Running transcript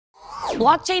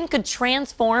blockchain could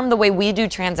transform the way we do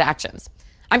transactions.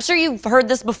 I'm sure you've heard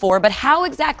this before, but how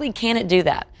exactly can it do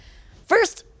that?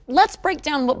 First, let's break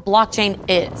down what blockchain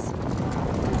is.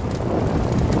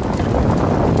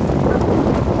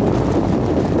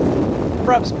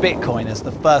 Perhaps Bitcoin is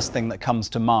the first thing that comes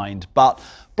to mind, but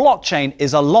blockchain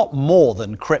is a lot more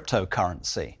than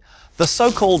cryptocurrency. The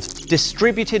so-called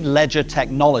distributed ledger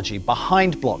technology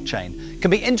behind blockchain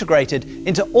can be integrated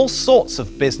into all sorts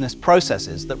of business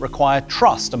processes that require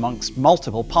trust amongst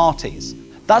multiple parties.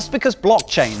 That's because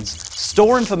blockchains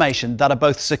store information that are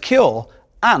both secure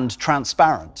and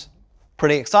transparent.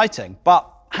 Pretty exciting,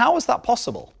 but how is that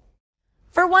possible?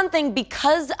 For one thing,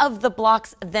 because of the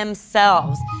blocks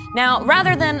themselves. Now,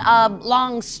 rather than a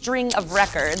long string of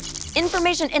records,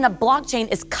 information in a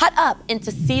blockchain is cut up into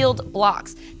sealed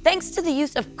blocks. Thanks to the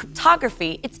use of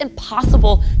cryptography, it's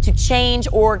impossible to change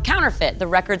or counterfeit the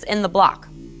records in the block.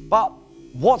 But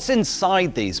what's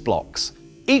inside these blocks?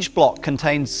 Each block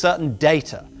contains certain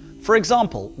data. For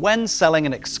example, when selling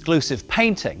an exclusive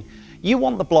painting, you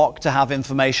want the block to have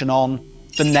information on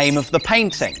the name of the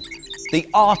painting, the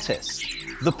artist,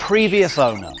 the previous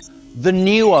owner, the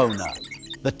new owner,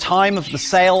 the time of the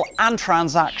sale and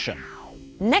transaction.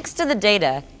 Next to the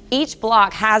data, each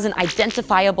block has an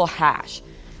identifiable hash.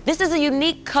 This is a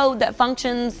unique code that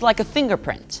functions like a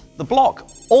fingerprint. The block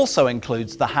also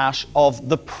includes the hash of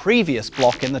the previous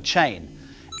block in the chain.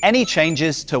 Any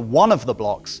changes to one of the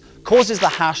blocks causes the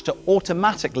hash to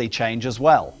automatically change as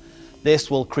well.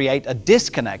 This will create a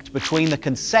disconnect between the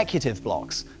consecutive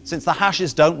blocks since the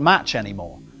hashes don't match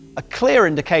anymore. A clear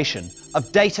indication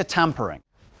of data tampering.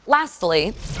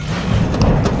 Lastly,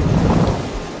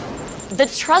 the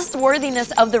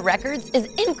trustworthiness of the records is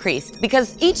increased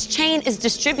because each chain is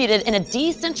distributed in a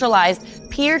decentralized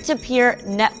peer-to-peer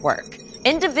network.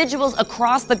 Individuals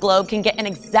across the globe can get an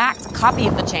exact copy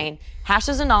of the chain,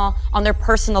 hashes and all, on their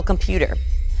personal computer.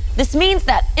 This means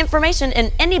that information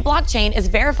in any blockchain is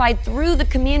verified through the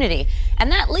community,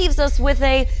 and that leaves us with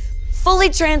a fully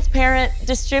transparent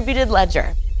distributed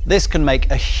ledger. This can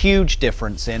make a huge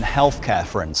difference in healthcare,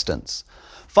 for instance.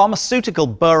 Pharmaceutical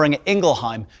Boehringer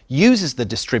Ingelheim uses the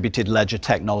distributed ledger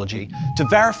technology to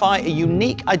verify a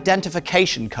unique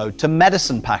identification code to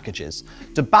medicine packages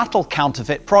to battle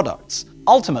counterfeit products,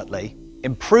 ultimately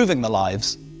improving the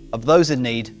lives of those in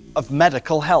need of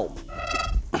medical help.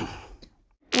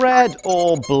 Red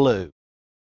or blue?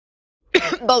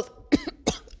 Both.